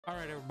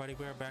Alright everybody,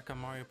 we're back on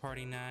Mario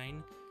Party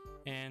 9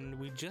 and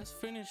we just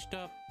finished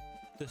up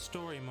the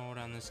story mode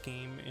on this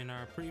game in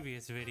our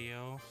previous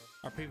video,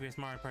 our previous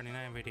Mario Party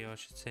 9 video I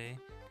should say,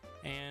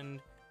 and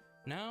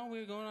now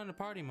we're going on to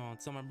party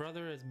mode. So my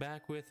brother is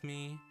back with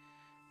me,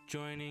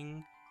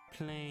 joining,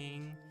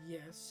 playing.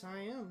 Yes,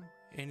 I am.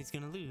 And he's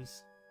gonna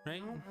lose,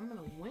 right? No, I'm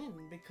gonna win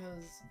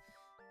because,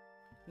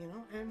 you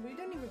know, and we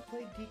didn't even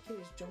play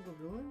DK's Jungle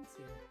Ruins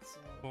yet, so...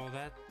 Well,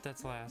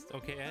 that's last.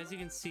 Okay, as you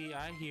can see,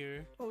 I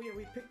hear... Oh yeah,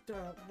 we picked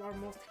our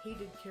most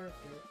hated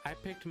character. I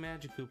picked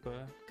Magic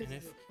Koopa,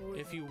 and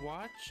if you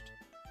watched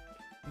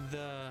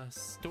the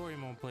story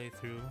mode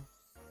playthrough,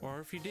 or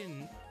if you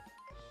didn't,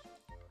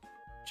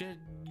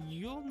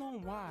 you'll know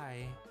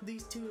why.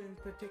 These two in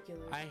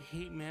particular. I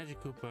hate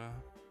Magic Koopa.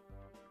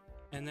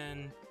 And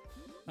then,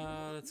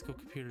 let's go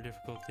computer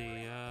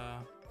difficulty.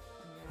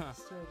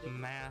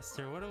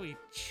 Master. What are we,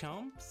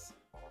 chumps?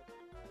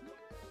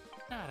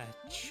 Not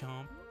a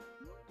chump.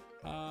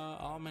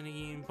 All mini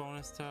game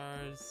bonus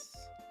stars.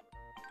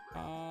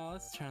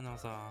 Let's turn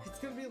those off. It's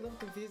gonna be a little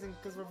confusing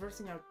because we're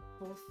versing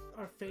both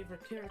our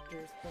favorite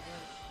characters, but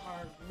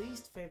our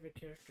least favorite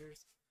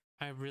characters.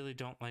 I really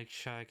don't like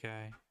Shy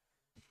Guy.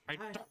 I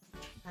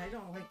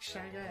don't like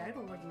Shy Guy. I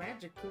don't like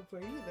Magic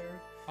Koopa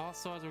either.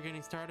 Also, as we're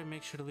getting started,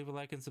 make sure to leave a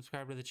like and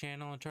subscribe to the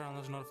channel and turn on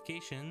those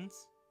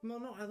notifications.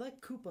 No, I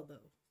like Koopa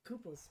though.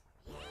 Koopa's.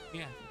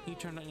 Yeah, he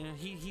turned on. You know,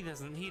 he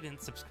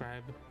didn't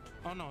subscribe.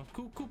 Oh no,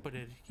 Koopa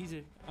did.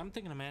 I'm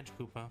thinking of Magic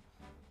Koopa.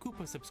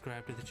 Koopa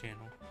subscribed to the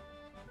channel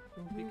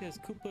because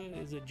Koopa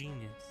is a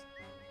genius.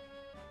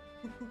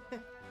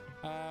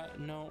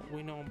 No,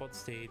 we know about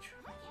stage.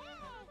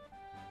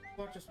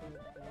 Watch us one of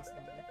those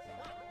things.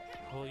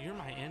 Well, you're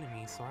my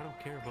enemy, so I don't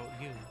care about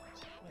you.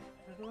 Wait,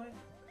 how do I?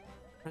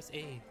 Press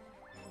A.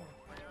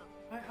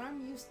 Oh.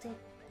 I'm used to...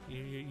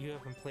 You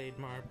haven't played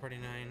Mario Party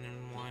 9 in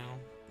a while.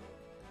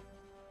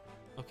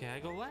 Okay, I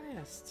go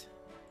last.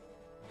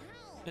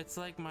 It's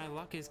like my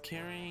luck is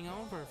carrying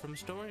over from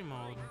story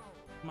mode.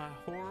 My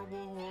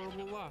horrible,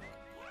 horrible luck.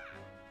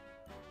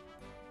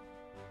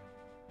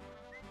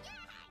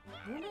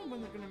 I wonder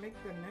when they're gonna make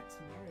the next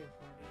Mario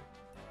Party.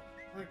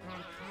 Like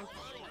on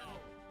console.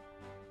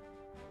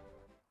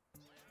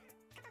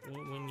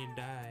 When you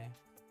die.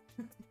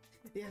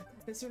 Yeah,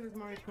 as soon as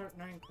Mario Kart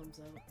 9 comes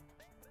out.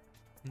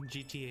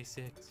 GTA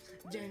 6.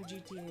 Gen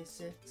GTA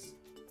 6.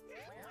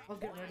 I'll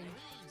get ready.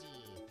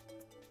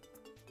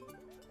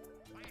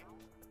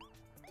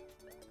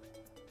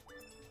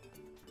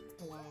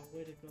 Wow,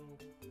 way to go.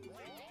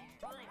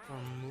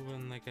 I'm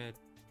moving like a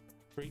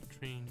freight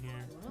train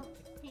here. Wow.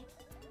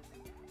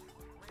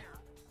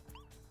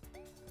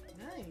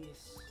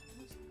 Nice.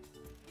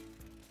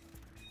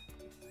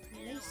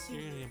 Nice.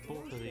 You're gonna get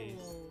both of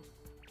these.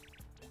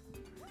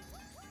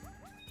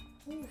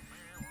 Oof.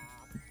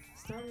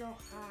 Starting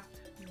off hot.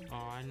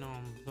 Oh, I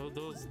know.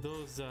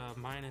 Those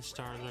minus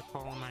stars are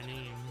calling my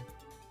name.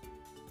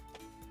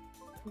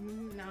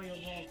 Now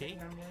you'll walk. Okay.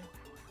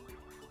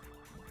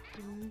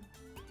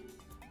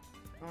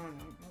 Oh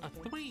no. Okay.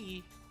 A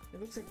 3. It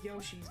looks like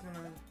Yoshi's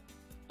gonna.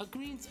 A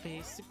green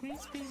space. The green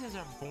spaces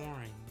are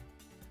boring.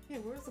 Hey,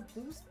 where's the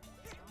blue space?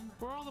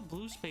 Where are all the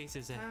blue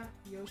spaces at?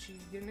 Yoshi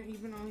didn't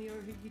even on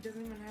here. He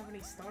doesn't even have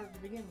any stars to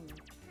begin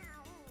with.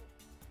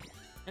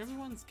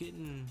 Everyone's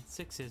getting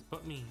 6s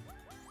but me.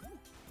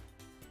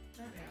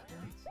 That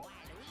happens.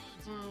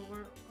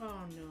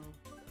 Oh no.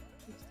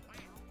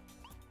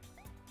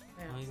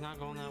 Yeah. Well, he's not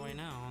going that way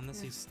now,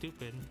 unless he's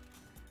stupid.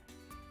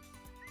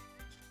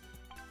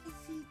 What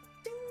is he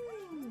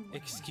doing?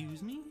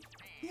 Excuse me?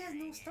 He has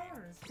no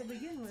stars to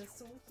begin with,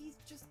 so he's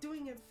just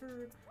doing it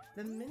for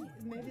the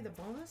maybe the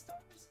bonus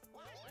stars?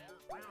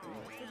 That's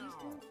what he's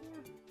going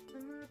for?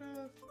 Remember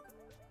to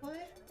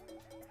play?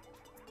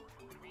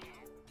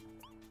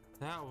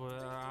 That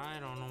was, I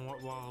don't know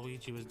what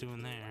Waluigi was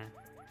doing there.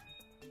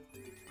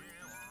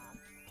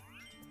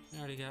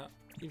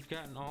 You've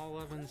gotten all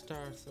 11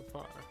 stars so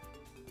far.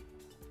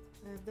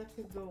 That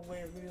could go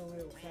away real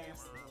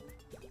fast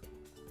though.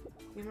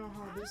 You know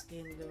how this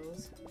game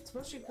goes.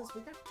 Especially because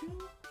we got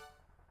 2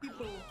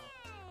 people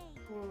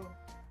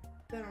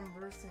that I'm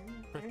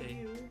versing. Birthday. And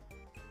you.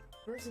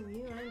 Versing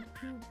you and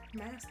 2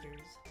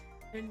 masters.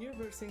 And you're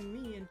versing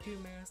me and 2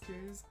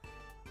 masters.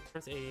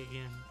 Press A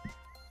again.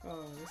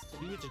 Oh,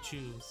 this You get to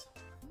choose.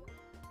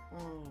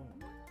 Oh.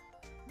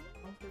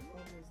 Comfort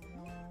Bubbles,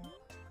 no.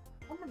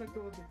 I'm gonna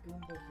go with the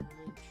Goomba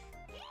Village.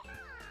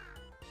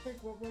 I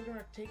think we're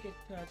gonna take it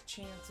to a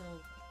chance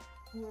of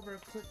whoever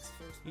clicks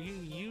first.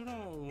 You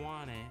don't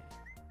want it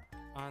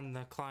on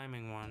the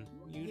climbing one.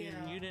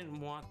 You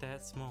didn't want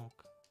that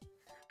smoke.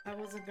 I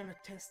wasn't gonna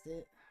test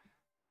it.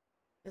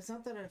 It's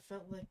not that I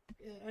felt like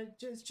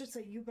it's just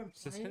that you've been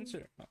playing. The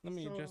sensor. Let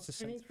me adjust the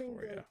sensor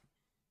for you.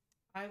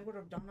 I would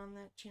have done on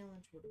that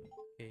challenge would have been.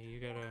 Okay, you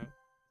gotta. I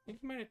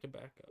think you might have to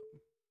back up.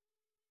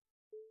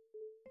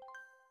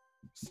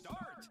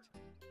 Start.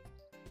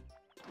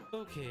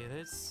 Okay,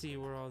 let's see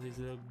where all these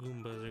little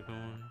Goombas are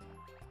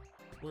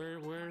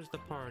going. Where's the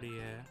party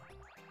at?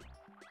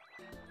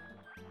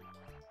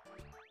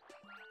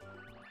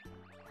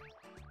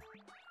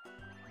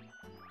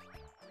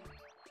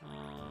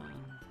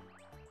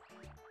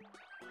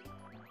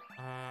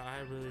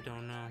 really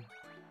don't know.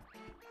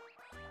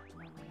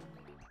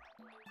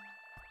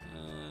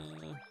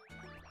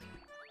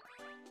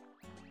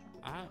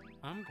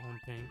 I'm going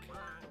pink.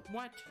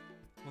 What?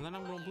 Well, then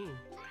I'm going blue.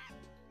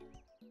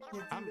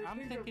 I'm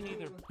thinking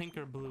either pink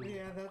or blue.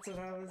 Yeah, that's what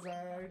I was.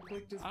 I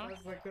clicked as fast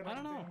as I could. I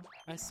don't know.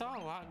 I saw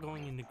a lot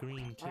going into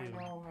green too. I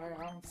know.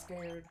 I'm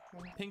scared.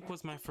 Pink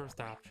was my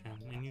first option,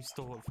 and you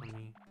stole it from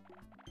me.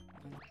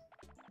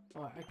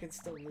 Oh, I could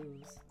still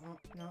lose. Oh,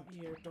 no,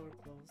 your door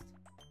closed.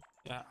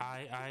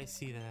 I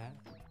see that.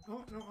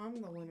 Oh, no,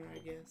 I'm the winner, I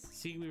guess.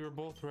 See, we were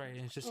both right.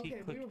 It's just he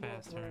clicked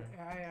faster.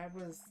 I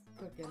was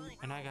clicking.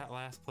 And I got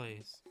last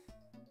place.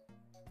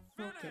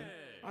 Okay.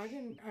 I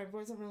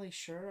wasn't really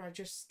sure. I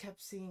just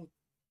kept seeing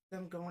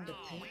them going to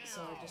pink,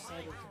 so I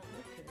decided to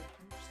click it.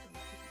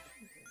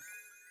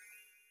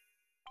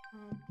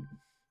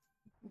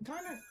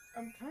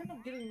 I'm kind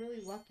of getting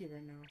really lucky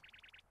right now.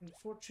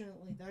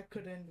 Unfortunately, that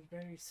could end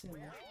very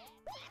soon.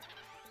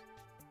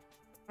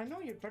 I know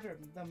you're better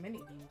at the mini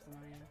games than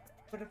I am,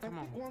 but if I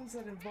pick ones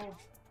that involve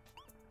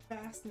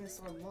fastness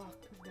or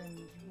luck,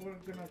 then we're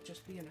gonna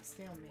just be in a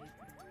stalemate.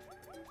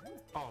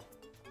 Oh,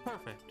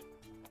 perfect.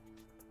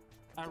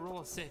 I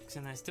roll a 6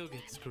 and I still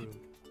get screwed.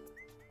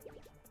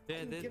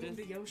 Yeah,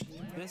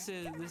 this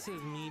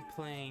is me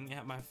playing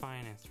at my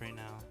finest right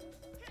now.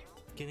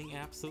 Getting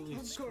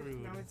absolutely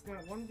screwed. Now it's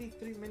got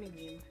 1v3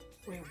 minigame.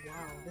 Wait,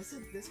 wow, this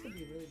could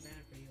be really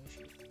bad for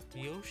Yoshi.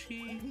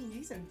 Yoshi?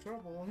 He's in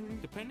trouble.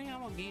 Depending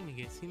on what game he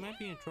gets, he might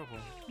be in trouble.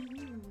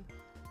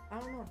 I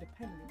don't know,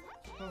 depending.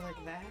 Oh,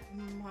 like that?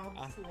 Mob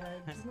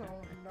sleds. No.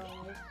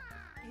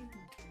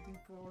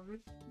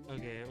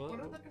 Okay, well...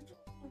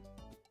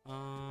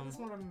 I just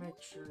want to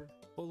make sure.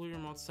 Hold the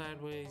remote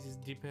sideways, use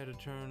the D-pad to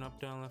turn up,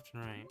 down, left,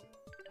 and right.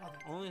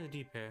 Only the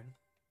D-pad.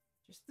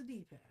 Just the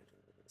D-pad.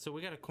 So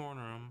we gotta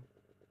corner him.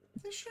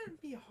 This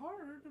shouldn't be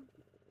hard.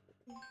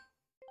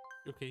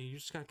 Okay, you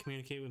just gotta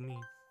communicate with me.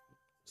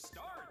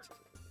 Start!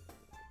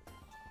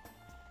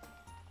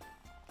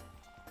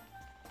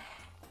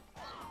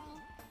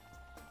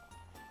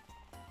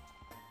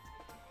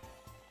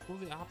 Go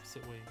the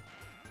opposite way.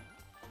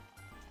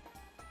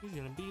 He's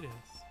gonna beat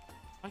us.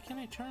 Why can't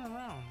I turn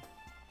around?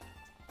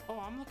 Oh,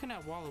 I'm looking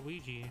at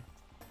Waluigi.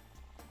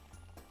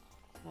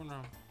 Oh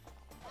no.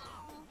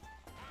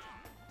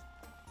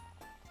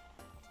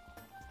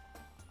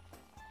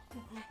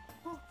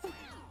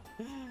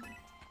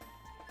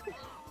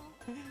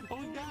 Oh,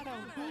 we got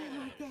him! Oh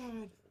my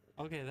god!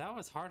 Okay, that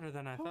was harder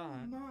than I thought.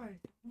 Oh my!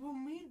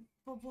 When we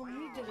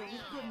did it, we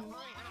couldn't.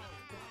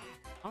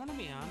 I'm gonna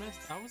be honest,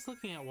 I was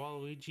looking at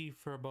Waluigi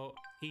for about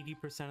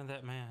 80% of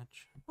that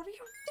match. What are you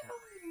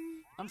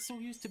doing? I'm so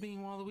used to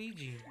being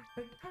Waluigi.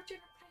 Hey,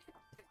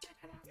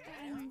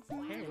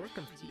 we're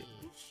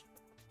confused.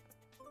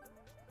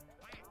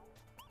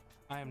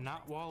 I am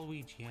not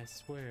Waluigi, I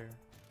swear.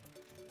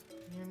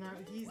 You're not.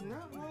 He's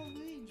not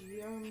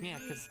Waluigi. Yeah,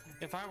 because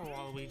if I were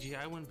Waluigi,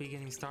 I wouldn't be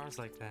getting stars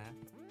like that.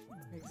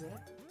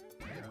 Exactly.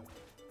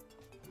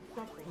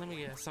 Let me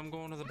guess, I'm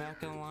going to the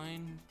back of the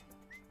line.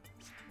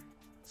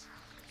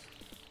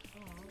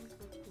 Oh, let's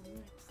go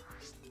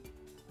next.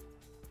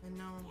 And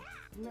now I'm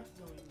not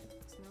going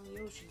next. Now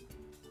Yoshi.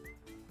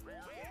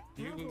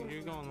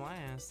 You're going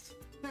last.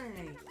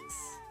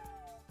 Thanks.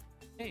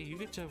 Hey, you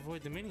get to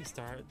avoid the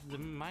the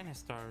minus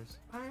stars.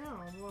 I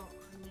know. Well,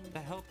 I mean,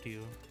 that helped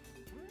you.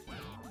 Yeah,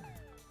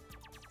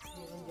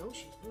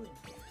 Yoshi's really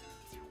good.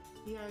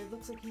 Yeah, it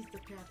looks like he's the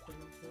captain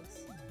of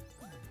this.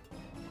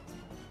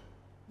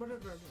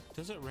 Whatever.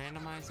 Does it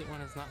randomize it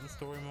when it's not in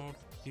story mode?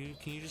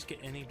 Can you just get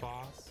any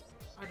boss?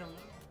 I don't know.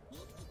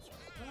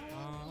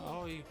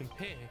 Oh, you can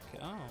pick.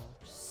 Oh.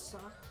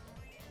 Suck.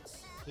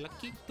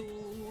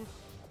 Lakitu.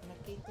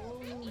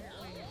 Lakitu.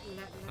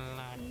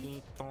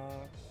 Lakitu.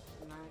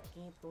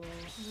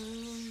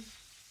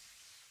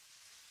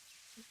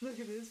 Look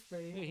at his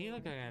face. Hey, he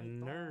looked like a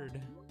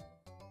nerd.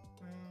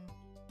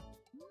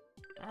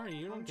 Alright,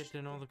 you don't get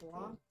to know the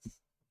blocks.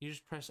 You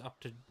just press up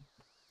to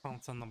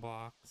pounce on the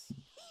blocks.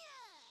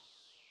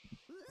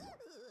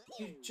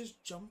 You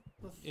just jump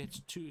with... It's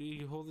 2,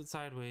 you hold it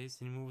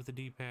sideways and you move with the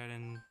D-pad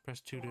and press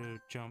 2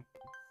 to jump.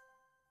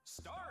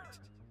 Start!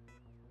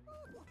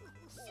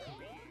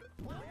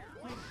 Like,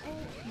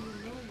 oh, you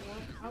know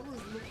what? I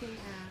was looking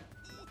at...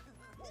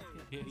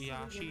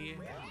 Yoshi.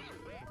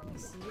 You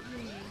see what you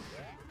mean?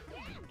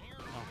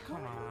 Oh,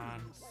 come on.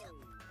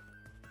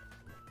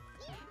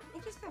 I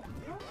just got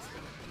bounced.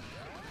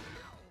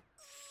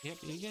 Yep,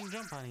 you can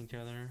jump on each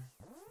other.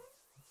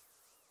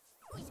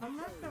 I'm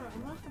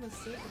not gonna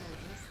save it, I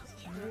guess.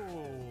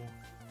 Whoa.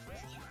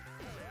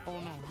 Oh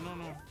no.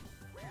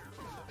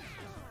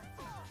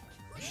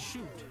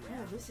 Shoot.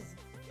 Oh, this is...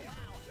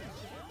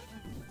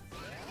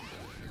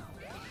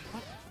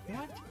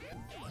 What?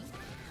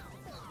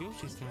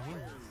 Yoshi's gonna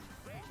win.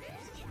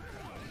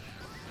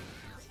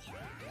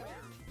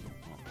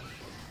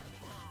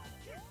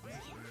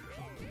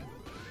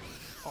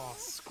 Oh,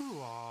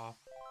 screw off.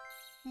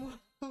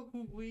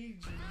 Luigi.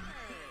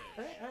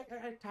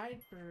 I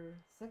tied for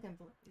second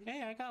place.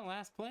 Hey, I got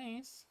last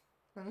place.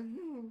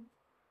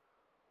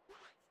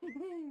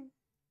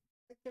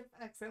 I kept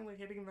accidentally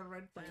hitting the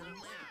red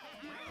buttons.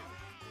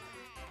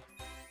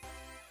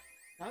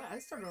 I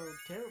started out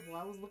terrible.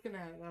 I was looking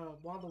at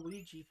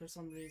Waluigi for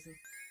some reason.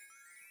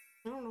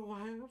 I don't know why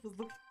I was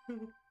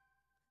looking.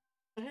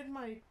 I had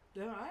my.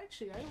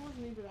 Actually, I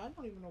wasn't even. I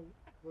don't even know what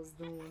I was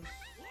doing.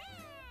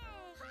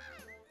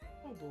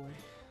 Oh boy.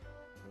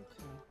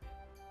 Okay.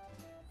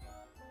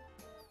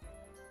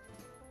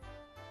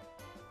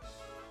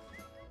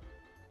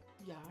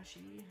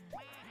 Yoshi.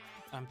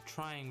 I'm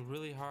trying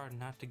really hard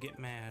not to get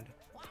mad.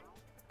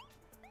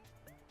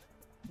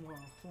 Wow,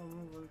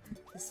 remember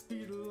the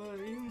speed of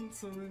light,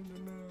 surrender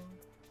now.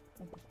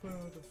 I'm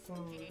prepared to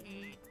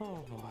fight.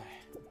 Oh boy.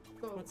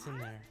 Go. What's in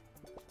there?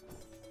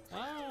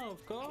 Oh,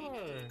 of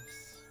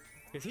course.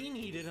 Because he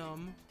needed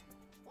them.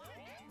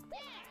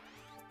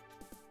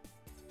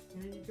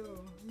 Here you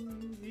go.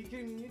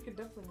 You can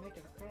definitely make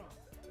it across.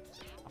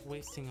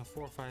 Wasting a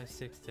 4, 5,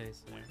 6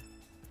 dice there.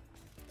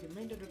 You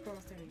made it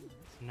across anyways.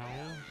 No,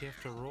 you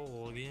have to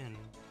roll again.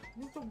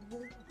 You have to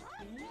roll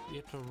again? You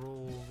have to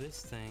roll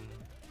this thing.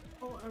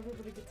 Oh,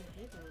 everybody gets a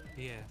hit or...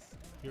 Yes,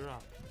 you're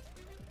up.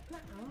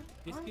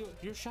 Nuh-uh.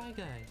 You're Shy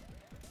Guy.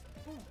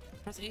 Oh,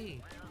 Press A. I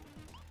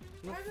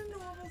didn't know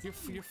I was...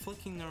 You're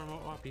flicking the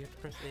remote up. You have to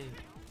press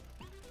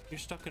A. You're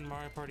stuck in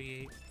Mario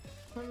Party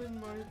 8. I'm in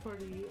Mario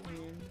Party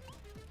and...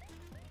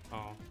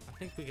 Oh, I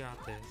think we got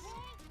this.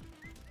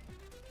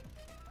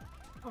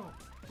 Oh,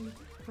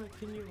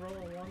 can you roll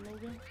a 1,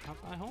 Logan?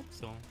 I hope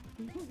so.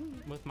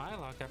 With my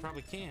luck, I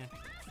probably can.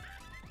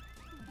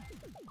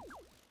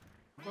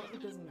 Well,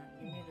 it doesn't matter.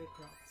 You made it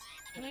across.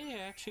 Hey, I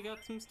actually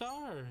got some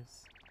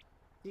stars.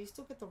 Do you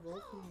still get the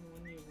roll from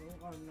when you roll?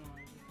 Oh, no.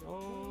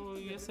 Oh,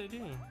 yes I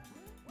do.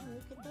 Oh,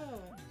 look at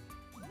that.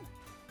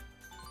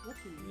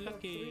 Lucky. You got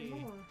Lucky. 3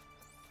 more.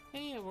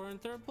 Hey, we're in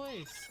 3rd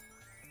place.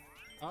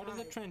 Out of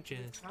the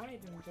trenches. Tied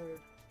in 3rd.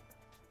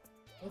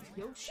 With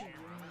Yoshi.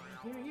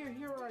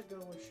 Here I go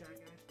with Shy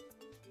Guy.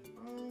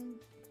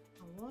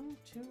 A 1,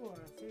 2, or a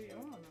 3. I'm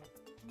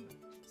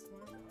gonna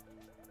slam up.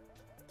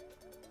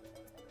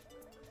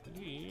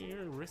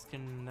 You're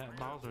risking that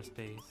Bowser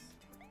space.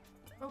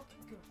 Okay,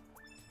 good.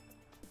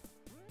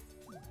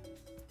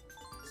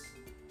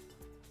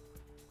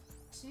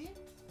 See?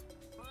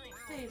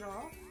 Paid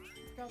off.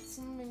 Got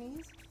some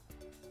minis.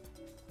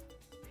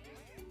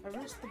 I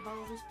risked the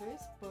Bowser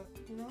space, but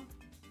you know,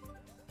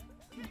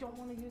 you don't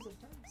want to use a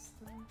dice.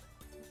 Then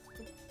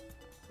it's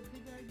a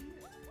big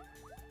idea.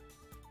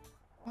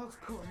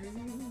 Of course,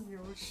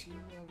 Yoshi.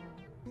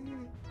 Are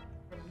you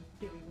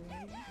kidding me?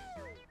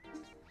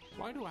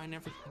 Why do I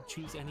never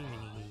choose any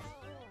mini?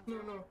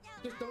 No.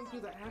 Just don't do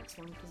the axe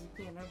one because you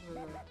can't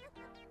ever.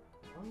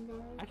 One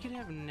guy. I could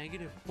have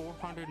negative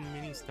 400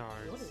 mini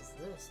stars. What is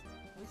this?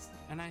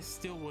 And I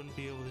still wouldn't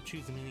be able to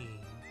choose a mini.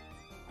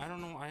 I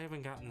don't know. I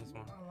haven't gotten this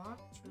one.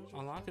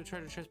 Unlock the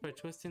treasure chest by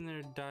twisting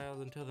their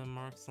dials until the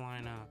marks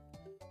line up.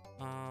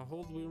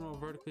 Hold the Wii remote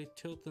vertically,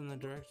 tilt in the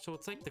direction. So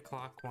it's like the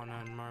clock one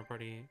on Mario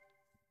Party 8.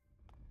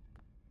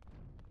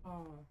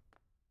 Oh.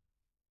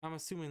 I'm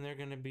assuming they're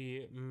gonna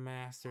be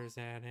masters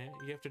at it.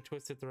 You have to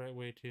twist it the right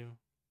way too.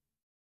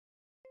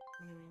 What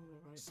do you mean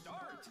the right?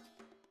 Start!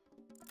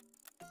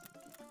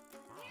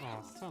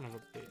 Oh, son of a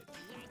bitch.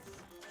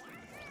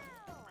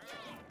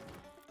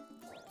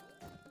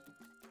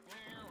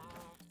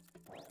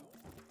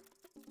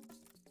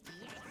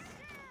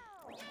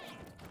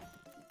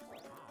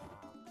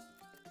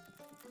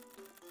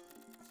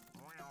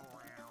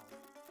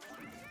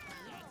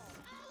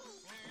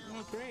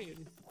 Oh, great.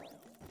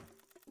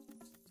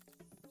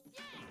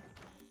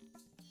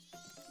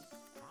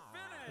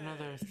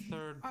 Another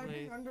 3rd I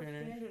place didn't finish.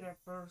 understand it at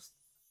first,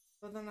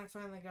 but then I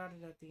finally got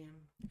it at the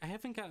end. I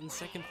haven't gotten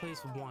 2nd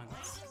place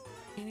once.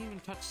 Can't even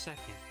touch 2nd.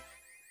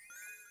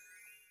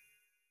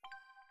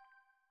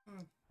 I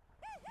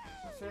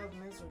failed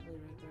miserably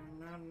right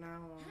there.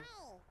 Now,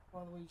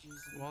 Waluigi's.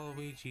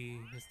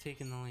 Waluigi has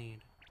taken the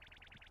lead.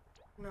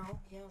 No,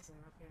 he hasn't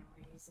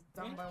apparently. He's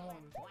down by 1.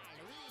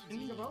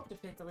 He's about to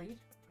take the lead.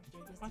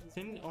 What?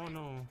 Didn't? Oh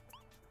no.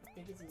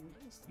 Big as he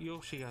missed.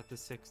 Yoshi got the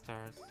 6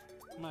 stars.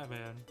 My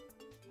bad.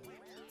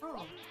 Oh,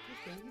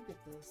 okay, you get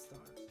the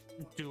stars.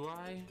 Do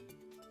I?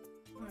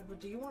 Alright, but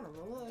do you want to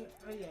roll it?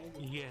 Oh yeah, I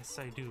do. Yes,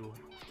 I do.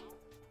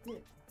 Yeah,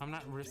 I'm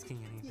not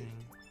risking anything.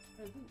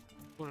 I do.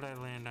 What did I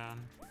land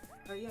on?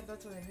 Oh yeah,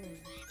 that's what I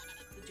mean.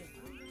 Did you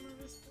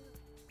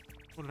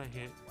What did I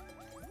hit?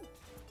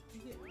 you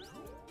get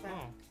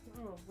back?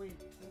 Oh wait,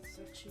 that's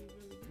actually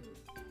really good.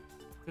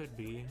 Could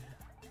be.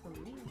 For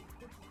me,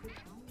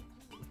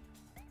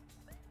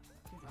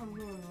 I'm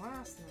going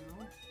last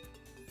now.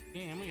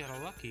 Damn, we got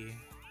a lucky.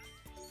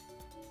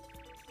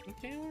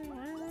 Okay,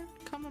 we're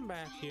coming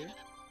back here.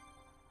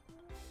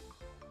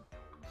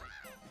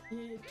 Yeah,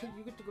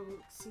 you get to go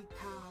see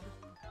Todd.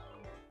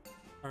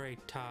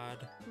 Alright,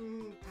 Todd.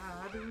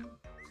 Todd.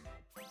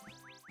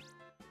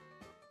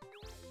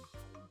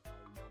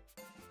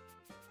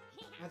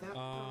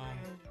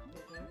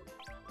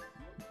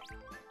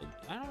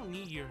 I don't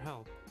need your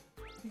help.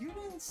 You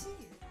didn't see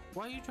it.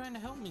 Why are you trying to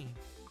help me?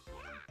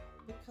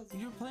 Because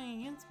You're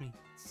playing against me.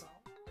 So,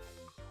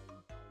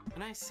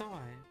 And I saw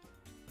it.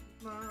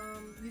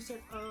 You said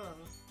and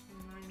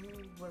I knew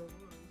what it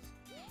was.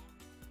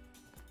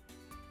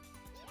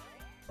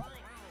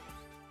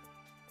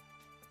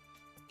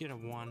 Get a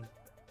 1.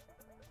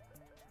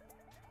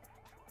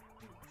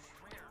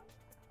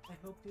 I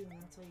hope you,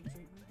 and that's how you treat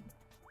me.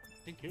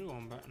 I think you're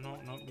going back. No,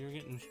 no, you're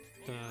getting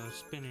the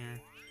spinner.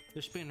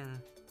 The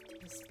spinner.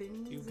 The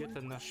spinnies? You get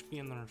the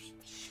spinners.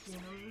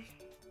 Spinners?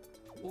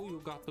 Oh,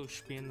 you got those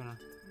spinner.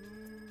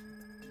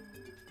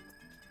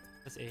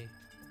 That's A.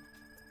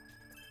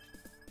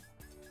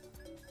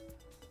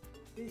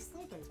 Hey,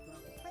 Slow Dice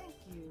Brother, thank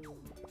you.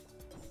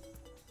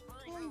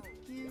 Thank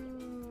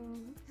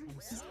you. I'm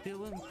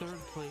still in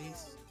 3rd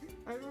place.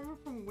 I remember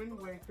from Wind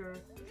Waker.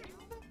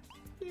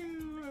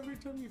 You every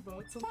time you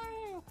bought something.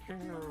 Thank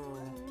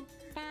you.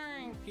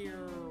 Thank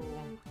you.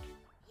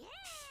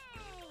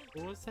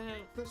 What was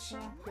that? The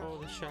shop. Oh,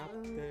 the shop.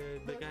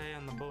 The guy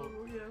on the boat.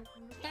 Oh, yeah.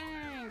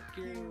 Thank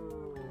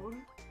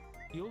you.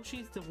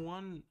 Yoshi's the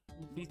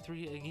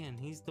 1v3 again.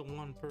 He's the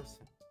one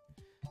person.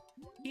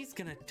 He's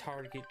gonna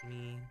target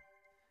me.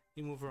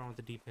 You move around with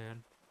the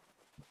D-pad.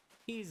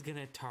 He's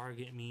gonna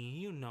target me.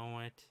 You know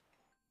it.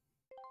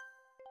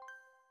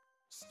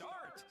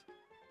 Start.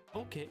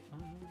 Okay. Oh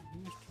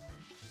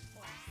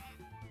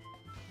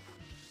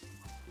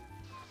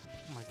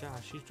my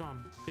gosh, he's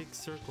drawing big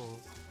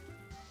circles.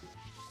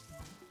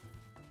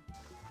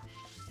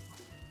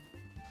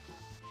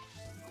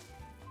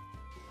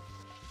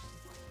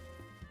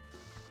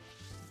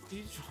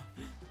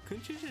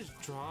 Couldn't you just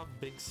draw a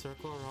big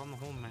circle around the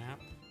whole map?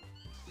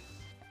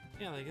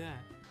 Yeah, like that.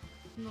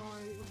 No,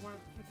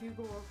 if you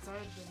go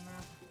outside the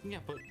map. Yeah,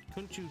 but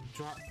couldn't you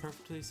draw it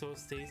perfectly so it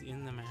stays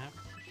in the map?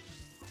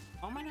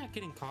 How am I not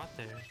getting caught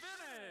there?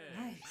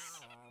 Nice.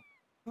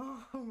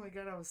 Oh my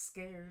god, I was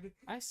scared.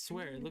 I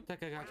swear, it looked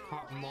like I got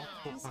caught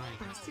multiple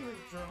times. You were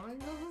drawing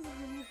those?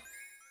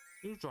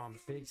 You was drawing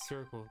big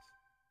circles.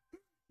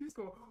 You just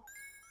go.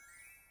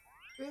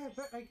 Yeah,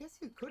 but I guess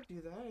you could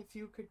do that if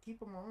you could keep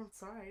them all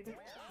inside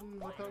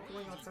without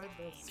going outside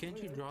the square.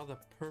 Can't you draw the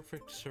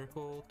perfect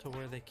circle to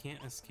where they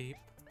can't escape?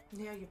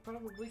 Yeah, you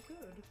probably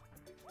could.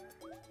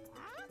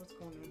 What's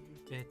going on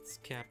here? It's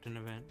Captain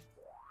Event.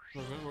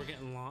 We're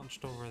getting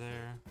launched over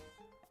there.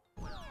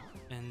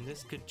 And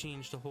this could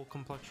change the whole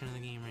complexion of the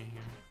game right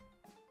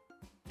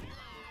here.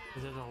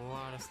 There's a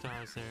lot of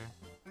stars there.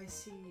 I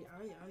see.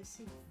 I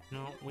see.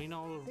 No, we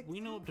know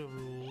the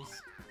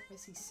rules. I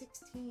see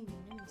 16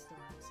 mini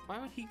stars. Why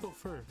would he go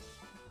first?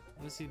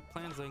 Unless he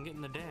plans on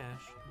getting the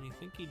dash. And you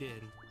think he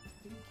did.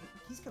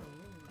 He's gonna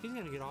win. He's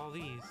gonna get all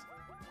these.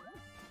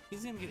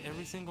 He's gonna get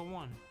every single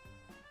one.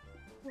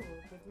 Oh,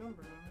 good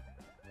number on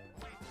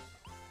it.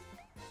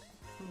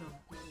 No.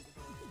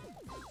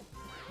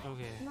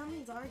 Okay. That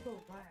means I go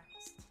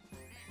last.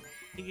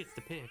 He gets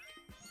to pick.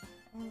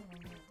 Oh.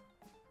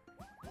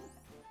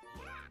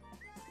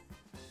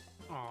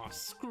 Aw,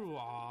 screw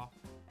off.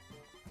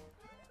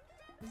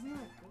 Isn't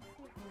that good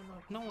for it?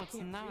 Oh, No, it's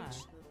can't not. reach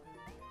the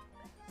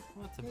thing.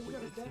 What's a Yeah, you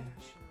gotta big thing?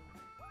 dash.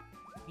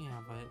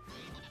 Yeah, but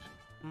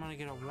I'm gonna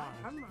get a 1.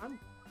 I'm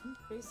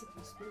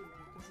basically screwed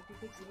because if he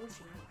picks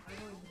Yoshi, I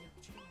don't even have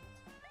a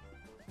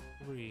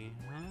chance. 3.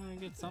 I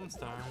get some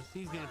stars.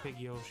 He's gonna pick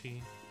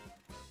Yoshi.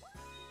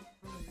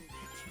 I don't even have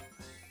a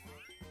chance.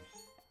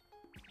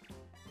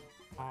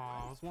 Aw,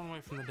 I was 1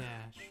 away from the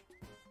dash.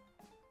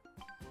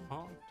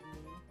 Oh,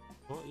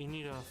 well, you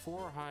need a 4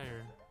 or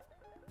higher.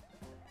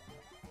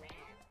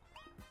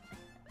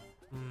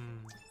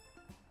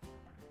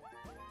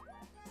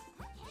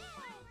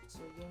 So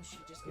Yoshi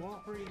just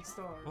gets 3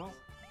 stars. Well,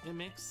 it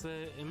makes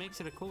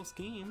it a close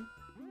game.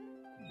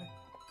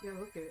 Yeah,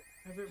 look at it.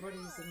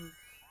 Everybody's in.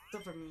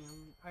 Except for me,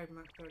 I'm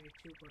not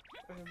 32, but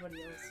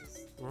everybody else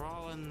is. We're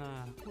all in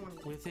the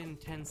 20. within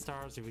 10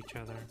 stars of each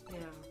other.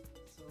 Yeah,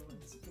 so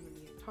it's gonna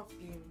be a tough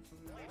game from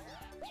now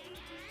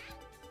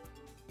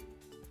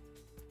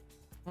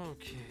on.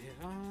 Okay,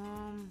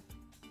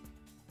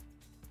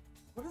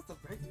 What is the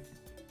regular?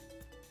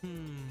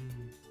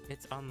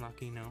 it's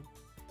unlucky, no.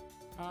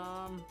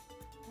 Oh,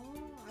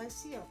 I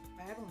see a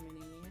battle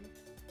mini-game.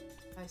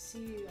 I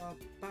see a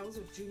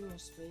Bowser Jr.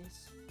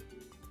 space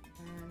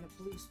and a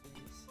blue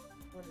space.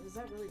 But is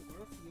that really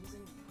worth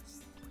using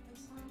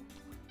this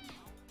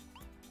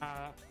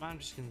on? I'm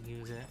just gonna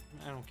use it.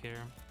 I don't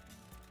care.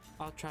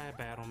 I'll try a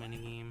battle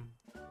minigame.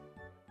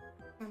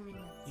 I mean,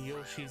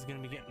 Yoshi's gonna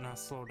be getting a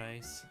slow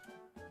dice.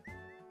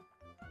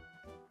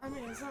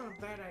 it's not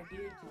a bad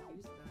idea to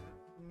use that.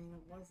 I mean,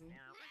 it wasn't.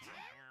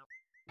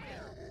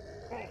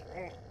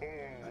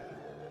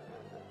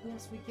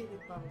 Yes, we get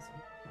it,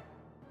 Bowser.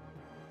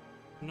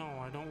 No,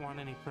 I don't want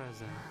any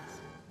presents.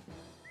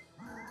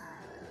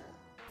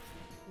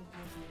 We'll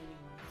give you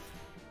anyway.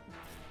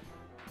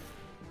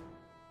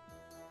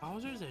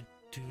 Bowser's a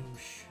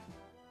douche.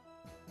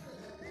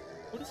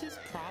 What is his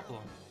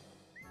problem?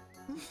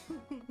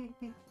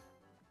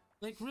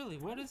 Like, really,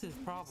 what is his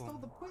Stole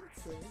problem? the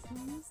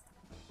princess.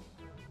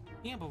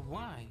 Yeah, but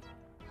why?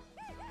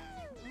 I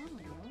don't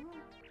know.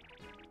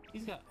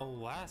 He's got. Oh,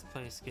 last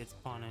place gets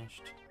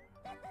punished.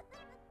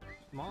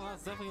 Well,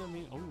 that's definitely gonna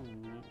be.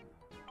 Oh.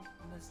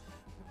 Unless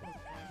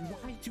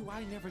Why do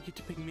I never get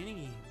to pick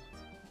minigames?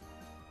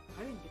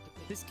 I didn't get to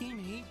pick. This game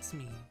hates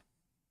me.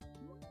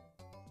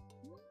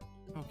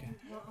 Okay.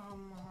 Well,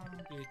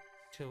 You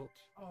tilt.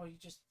 oh, you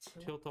just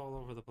Tilt all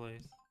over the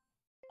place.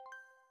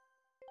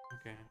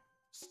 Okay.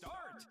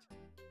 Start!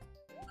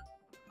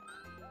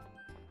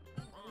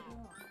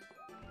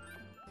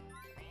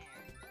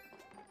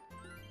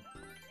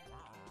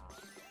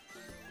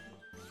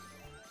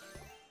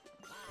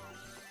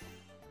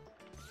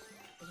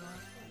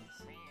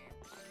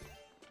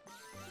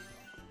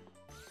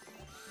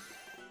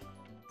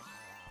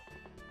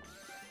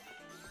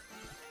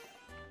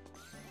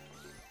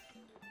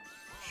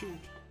 Shoot.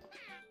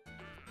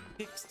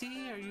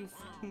 60? Are you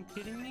fucking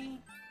kidding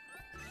me?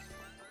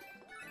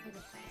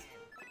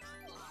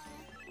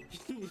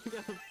 You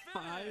got a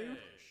 5?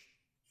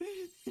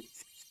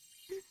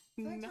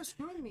 Thanks for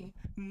screwing me.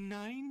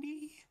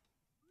 90?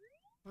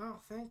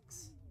 Wow,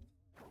 thanks.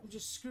 You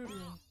just screwed me.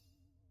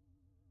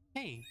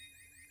 Hey,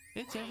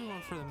 it's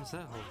everyone for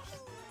themselves.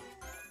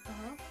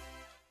 Uh-huh.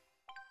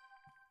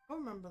 I'll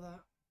remember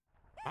that.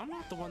 I'm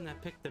not the one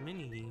that picked the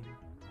minigame.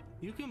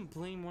 You can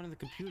blame one of the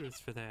computers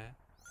for that.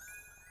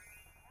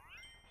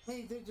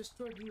 Hey, they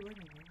destroyed you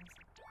anyway.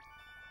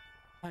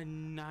 A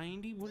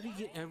 90? What did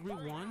he get, every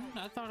one?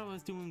 I thought I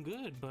was doing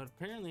good, but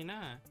apparently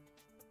not.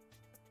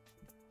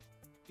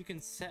 You can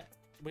set...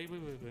 Wait.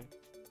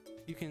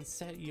 You can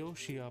set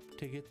Yoshi up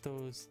to get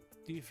those...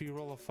 If you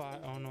roll a 5...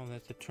 Oh no,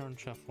 that's a turn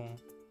shuffle.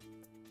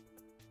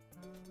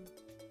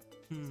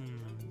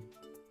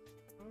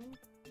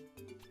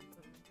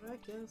 I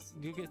guess.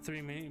 You get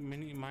 3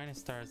 mini minus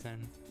stars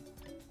then.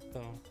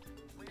 So...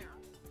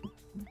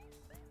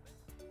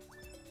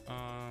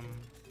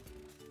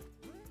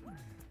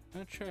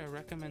 Not sure I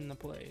recommend the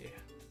play.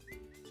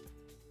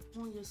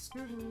 Well, you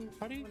screwed me.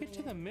 How do you get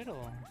to the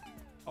middle?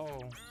 Oh,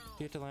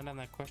 you have to land on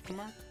that question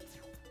mark?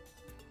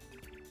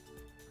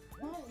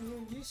 Well,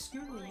 you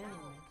screwed me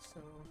anyway, so...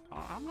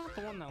 I'm not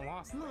the one that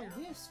lost. No,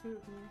 you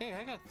screwed me. Hey,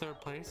 I got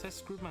 3rd place. I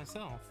screwed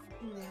myself.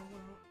 Yeah,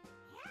 well...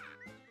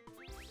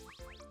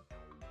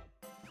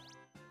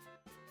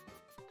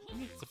 I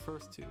think it's the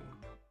first 2.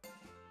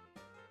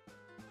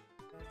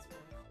 That's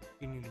right.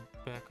 You need to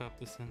back up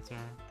the sensor.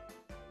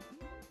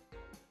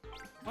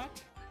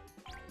 What?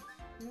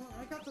 No,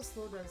 I got the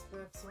slow dice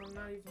back, so I'm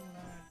not even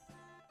mad.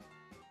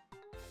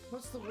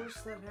 What's the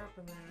worst that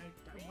happened there?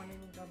 I went in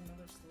and got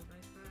another slow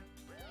dice back.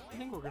 I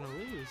think we're gonna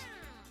lose.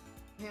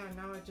 Yeah,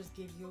 now I just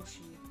gave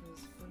Yoshi his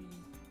free.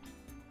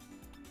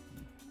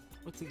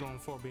 What's he going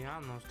for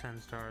beyond those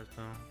 10 stars,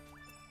 though?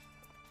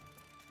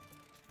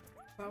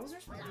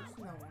 Bowser's? No.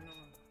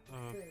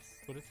 This.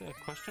 What is that?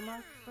 Question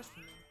mark?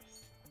 Question mark.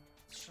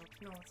 Shark.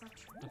 No, it's not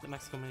shark. With an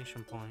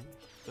exclamation point.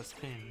 The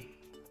spin.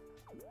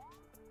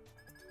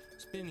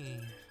 Spinny.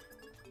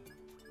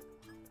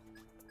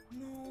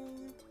 No.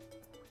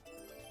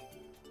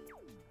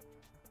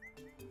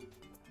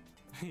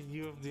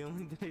 You have the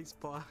only dice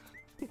block.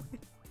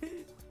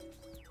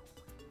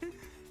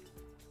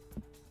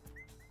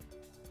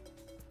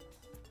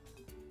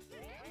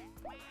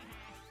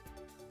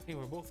 Hey,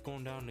 we're both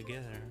going down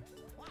together.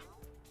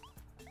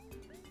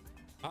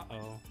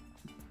 Uh-oh.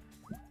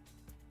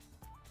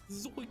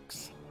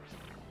 Zoinks!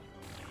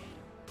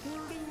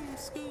 Boarding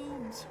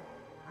scooms!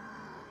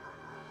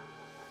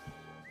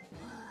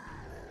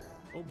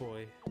 Oh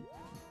boy.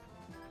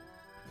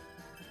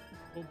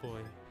 Oh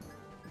boy.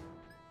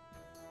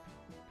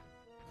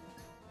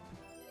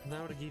 That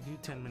would have gave you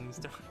 10 mini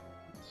stars.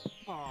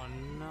 Oh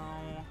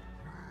no.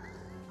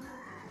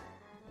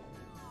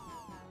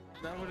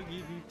 That would have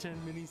gave you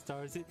 10 mini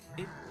stars. It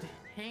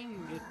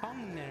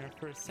hung there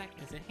for a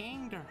second. Is it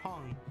hanged or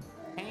hung?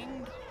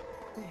 Hanged?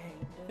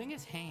 I think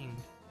it's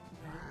hanged.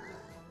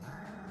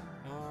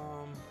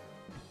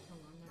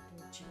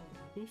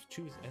 Who's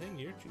choosing? I think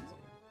you're choosing.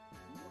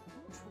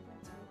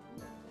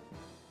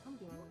 I'm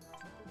doing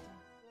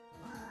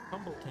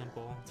Tumble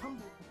Temple.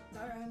 Tumble.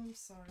 I'm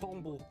sorry.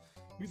 Tumble.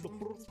 Be the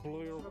first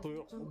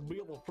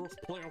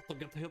player to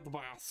get hit by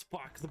a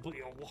spike the bill.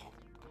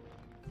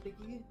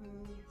 Biggie.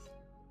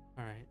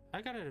 Alright,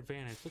 I got an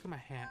advantage. Look at my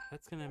hat.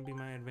 That's gonna be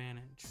my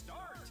advantage.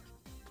 Start!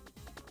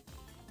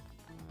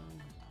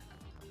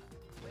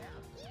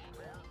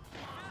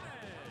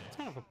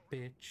 Son of a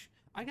bitch.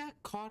 I got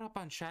caught up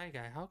on Shy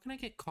Guy. How can I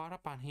get caught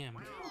up on him?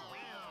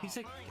 He's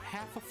like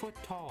half a foot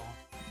tall.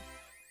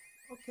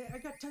 Okay, I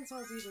got 10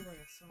 stars either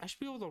way, so... I should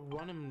be able to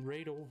run him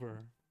right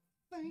over.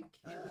 Thank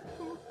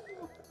you.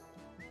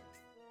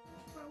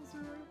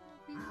 Bowser.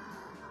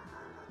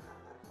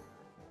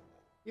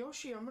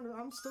 Yoshi,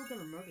 I'm still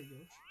gonna murder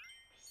Yoshi.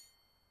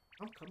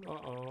 I'm coming.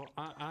 Uh-oh,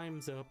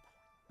 I'm's up.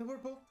 We're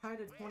both tied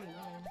at 29.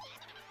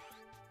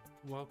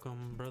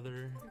 Welcome,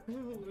 brother.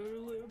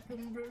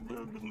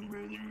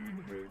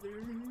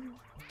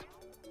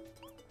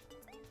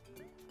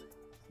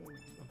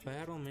 A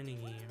battle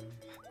minigame.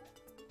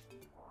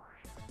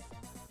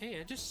 Hey,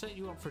 I just set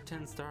you up for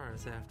 10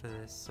 stars after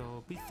this,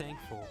 so be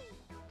thankful.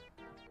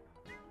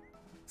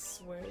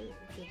 Swear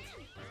if it's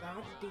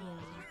goddamn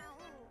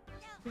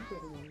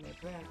stupid one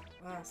like that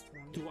last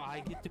one. Do I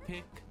get to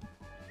pick?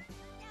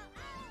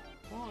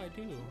 Oh, I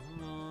do.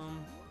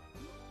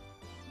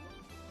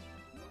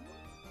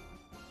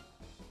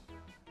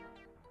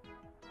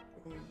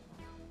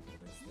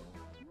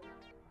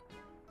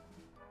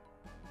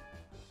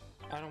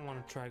 I don't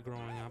want to try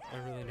growing up. I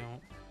really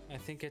don't. I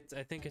think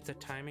it's a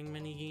timing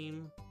mini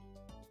game,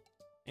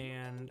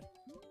 and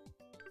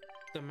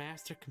the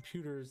master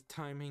computer's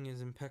timing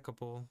is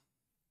impeccable.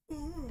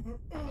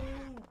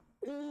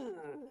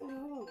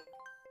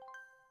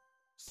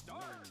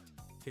 Start.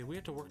 Okay, we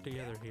have to work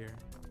together here.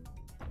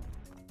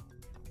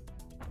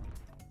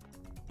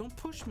 Don't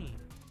push me.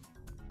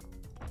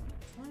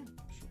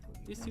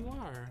 Yes, you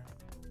are.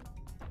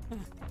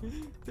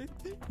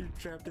 You're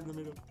trapped in the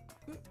middle.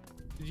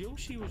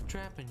 Yoshi was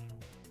trapping you.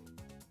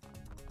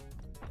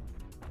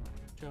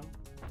 Joe.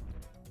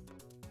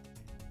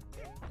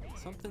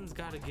 Something's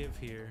gotta give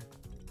here.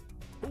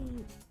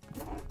 Ooh.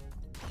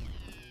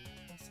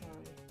 I'm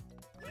sorry.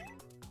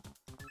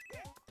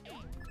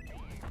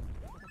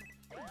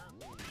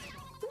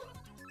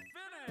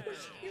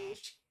 Finish.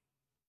 Yoshi.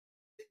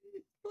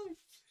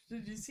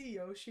 Did you see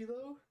Yoshi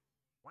though?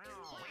 I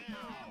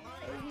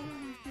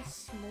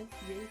just smoked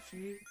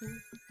Yoshi.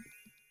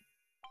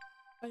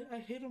 I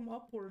hit him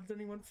upwards and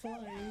he went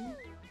flying.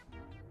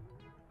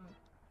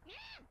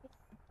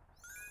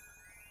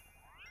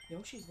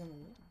 Yoshi's gonna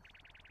win.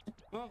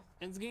 Well,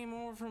 it's game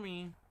over for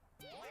me.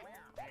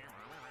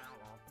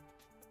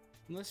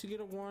 Unless you get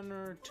a 1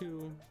 or a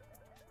 2,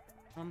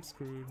 I'm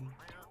screwed.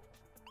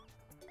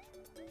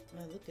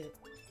 Now look at.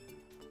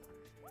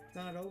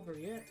 Not over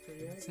yet for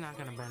you. It's not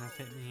gonna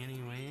benefit me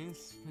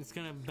anyways. It's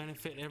gonna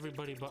benefit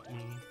everybody but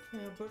me.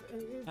 Yeah, but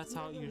That's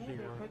how it usually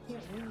If I works.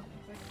 can't win,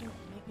 if I can't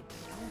make it to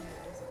the end,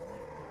 it doesn't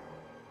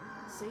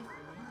matter. Safely.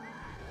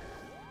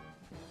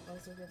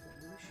 Bowser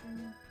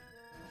Revolution.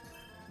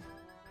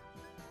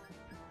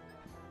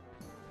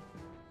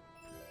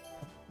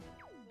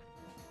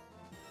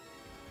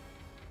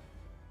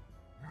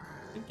 I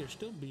think they're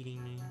still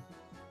beating me.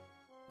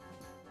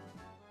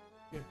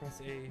 Yeah,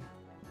 press A.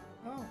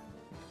 Oh.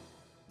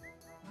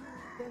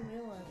 Didn't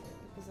realize it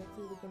because I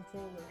threw the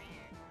controller.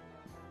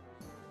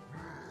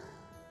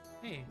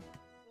 Hey,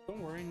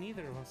 don't worry,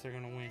 neither of us are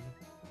gonna win.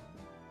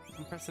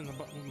 I'm pressing the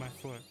button with my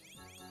foot.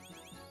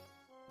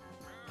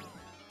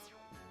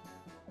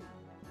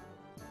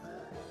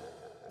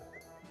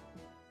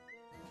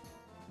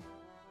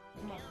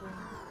 Come on, friend.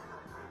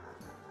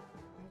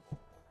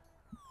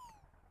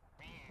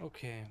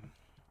 Okay.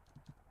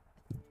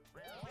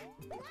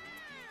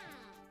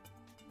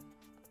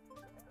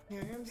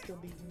 Yeah, I'm still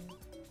beating you.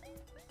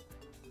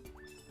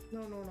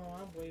 No,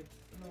 I'm way.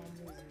 No, I'm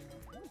losing.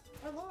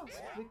 I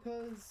lost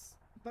because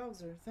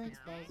Bowser. Thanks,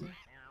 Bowser.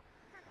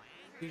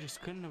 You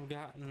just couldn't have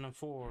gotten a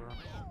 4.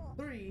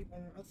 3.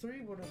 A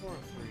 3 would have. Or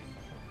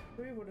a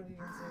 3 would have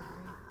even saved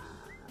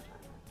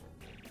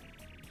me.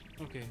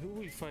 3. Okay, who are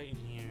we fighting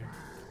here?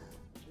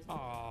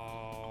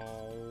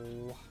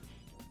 Oh.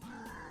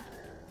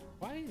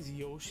 Why is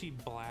Yoshi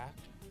black?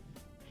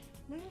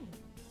 Man.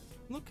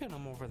 Look at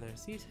him over there.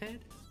 See his head?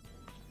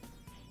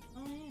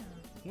 Oh yeah.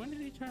 When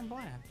did he turn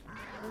black?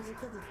 Was it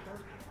because it's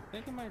dark? I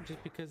think it might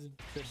just because of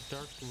the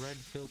dark red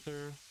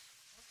filter.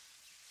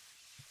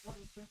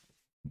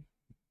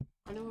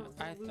 I know.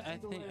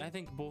 I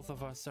think both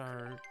of us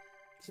are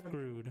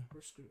screwed.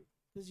 We're screwed.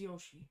 Because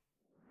Yoshi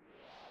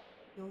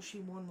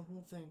won the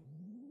whole thing.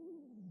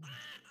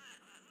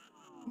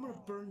 I'm gonna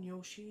burn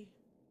Yoshi.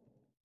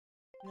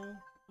 No?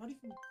 How do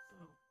you...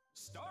 Oh.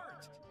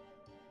 Start.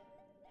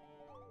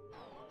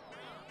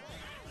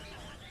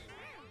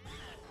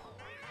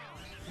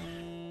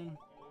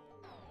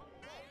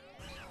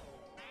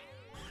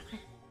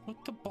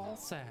 What the ball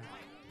sack?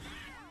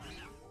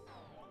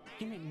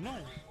 Give me no.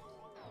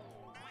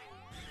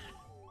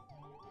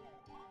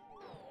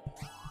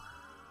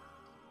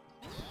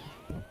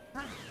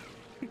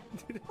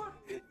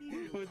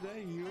 Was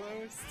that you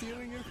I was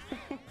stealing it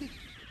from?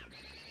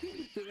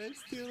 Did I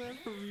steal that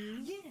from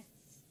you? Yes!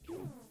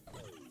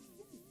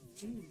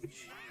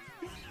 Huge.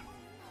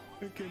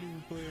 I can't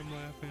even play, I'm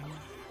laughing.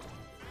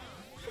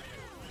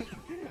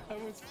 I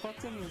was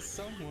fucking with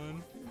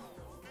someone,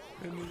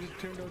 and then it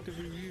turned out to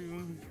be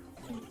you.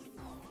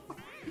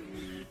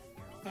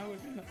 I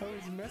was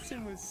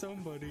messing with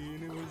somebody,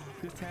 and it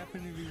just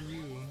happened to be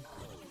you.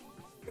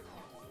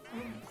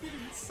 I'm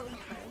getting so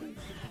tired.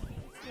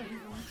 I'm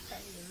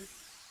tired.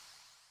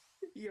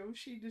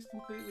 Yoshi just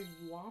completely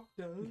whopped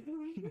us.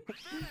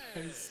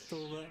 I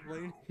stole that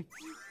lane.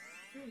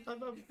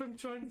 I've been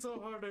trying so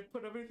hard. I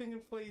put everything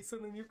in place,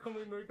 and then you come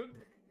in like,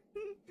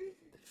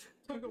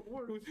 tug of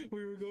war.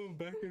 We were going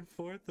back and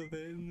forth with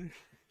it. And...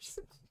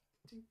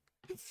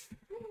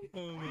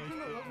 oh my Isn't it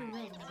god.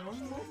 lovely to have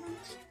one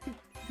moment?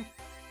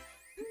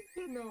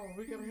 No,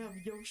 we gotta have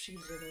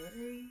Yoshi's in it.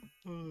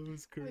 Oh, it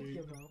was I great.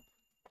 give up.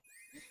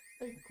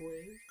 I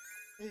quit.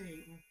 I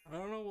hate him. I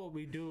don't know what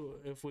we do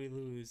if we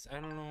lose. I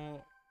don't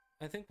know.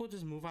 I think we'll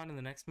just move on to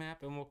the next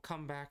map and we'll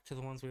come back to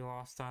the ones we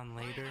lost on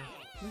later.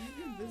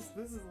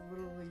 This is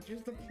literally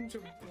just a bunch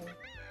of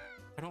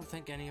I don't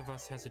think any of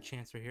us has a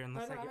chance right here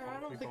unless I get all I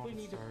don't three think we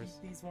bonus need to stars.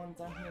 keep these ones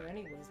on here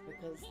anyways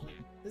because like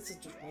this is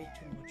just way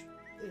too much.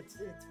 It's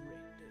rigged.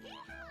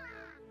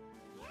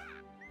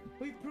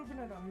 We've proven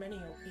it on many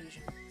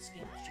occasions. This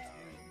game is just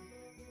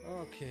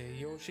rigged. Okay,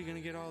 Yoshi gonna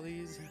get all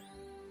these?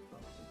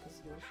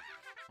 Because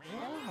Yoshi.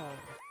 Oh,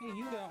 hey,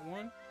 you got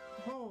one.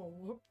 Oh,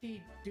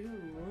 whoop-de-doo.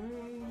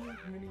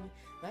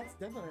 That's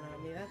definitely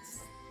not me.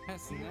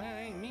 That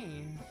ain't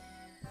me.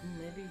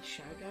 Maybe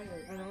Shy Guy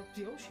or I don't know,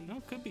 Yoshi. No,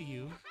 it could be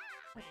you.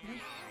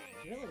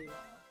 Really?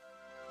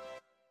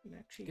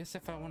 Actually, Guess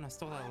if I wouldn't have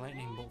stole that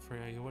lightning bolt for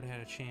you, you would have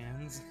had a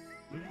chance.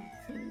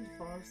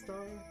 5-star?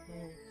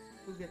 Oh,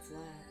 who gets that?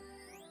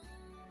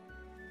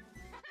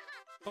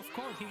 Of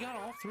course, he got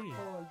all three.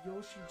 Oh,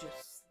 Yoshi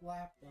just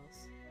slapped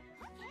us.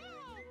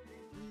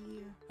 Yeah.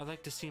 I'd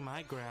like to see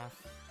my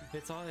graph.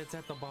 It's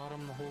at the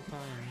bottom the whole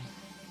time.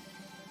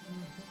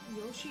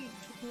 Yoshi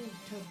took me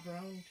to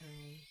Brown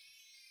Town.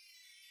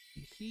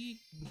 He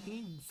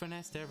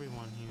finessed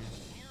everyone here.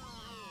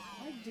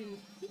 I didn't.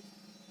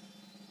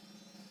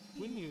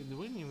 We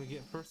didn't even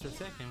get first or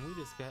second. We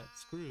just got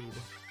screwed.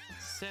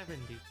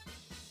 70.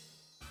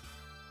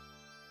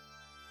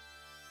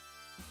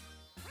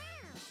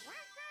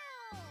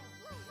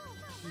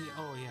 Yeah,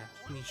 oh yeah,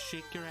 can you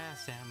shake your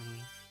ass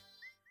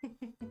at me?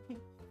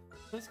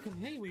 Let's go.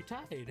 Hey, we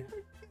tied.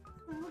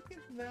 Look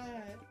at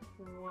that!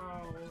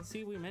 Wow.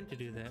 See, we meant to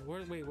do that.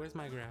 Where's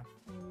my graph?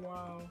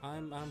 Wow.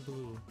 I'm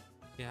blue.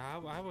 Yeah,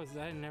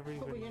 I never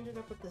But we even. ended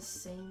up with the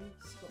same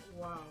spot.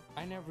 Wow.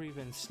 I never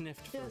even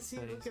sniffed Yeah, first see,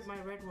 place. look at my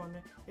red one.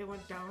 It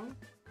went down,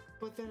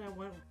 but then I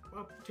went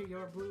up to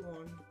your blue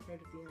one right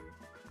at the end.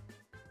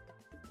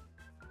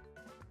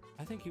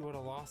 I think you would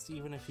have lost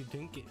even if you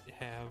didn't get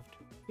halved.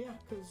 Yeah,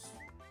 because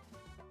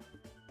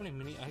How many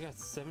mini? I got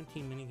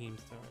 17 minigame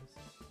stars.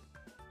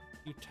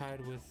 You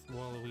tied with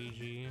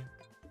Waluigi.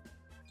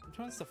 Which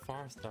one's the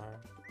far star?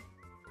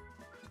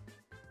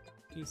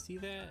 Do you see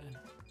that?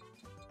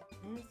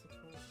 where's the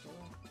first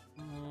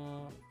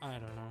one? I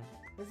don't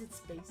know. Is it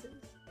spaces?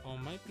 Oh,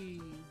 it might be.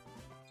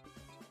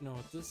 No,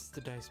 this is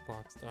the dice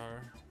block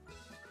star.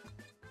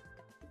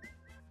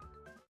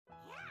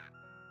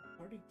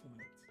 Party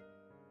points.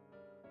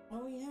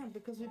 Oh yeah,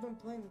 because we've been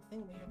playing the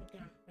thing, we haven't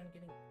been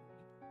getting.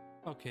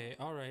 Okay,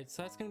 alright,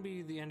 so that's gonna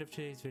be the end of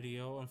today's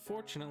video.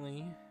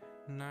 Unfortunately,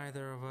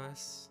 neither of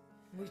us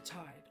We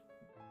tied.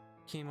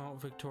 came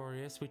out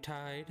victorious. We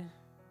tied.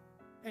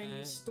 And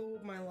you stole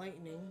my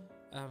lightning.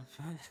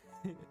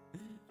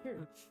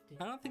 Here.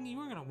 I don't think you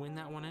were gonna win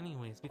that one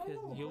anyways because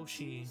Oh,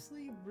 Yoshi.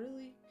 seriously,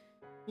 really?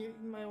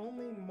 My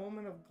only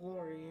moment of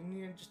glory, and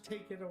you just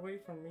take it away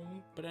from me.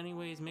 But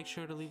anyways, make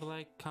sure to leave a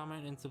like,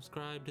 comment, and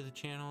subscribe to the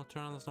channel.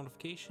 Turn on those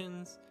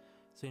notifications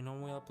so you know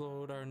when we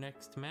upload our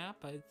next map.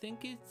 I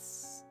think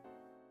it's...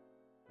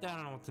 I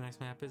don't know what the next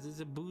map is. Is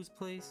it Boo's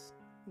Place?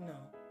 No,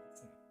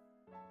 it's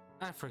not.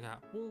 I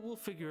forgot. We'll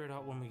figure it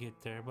out when we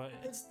get there. But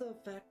It's the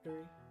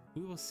factory.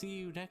 we will see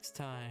you next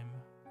time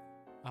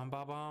on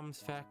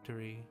Bob-omb's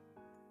Factory,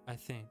 I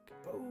think.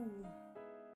 Boom.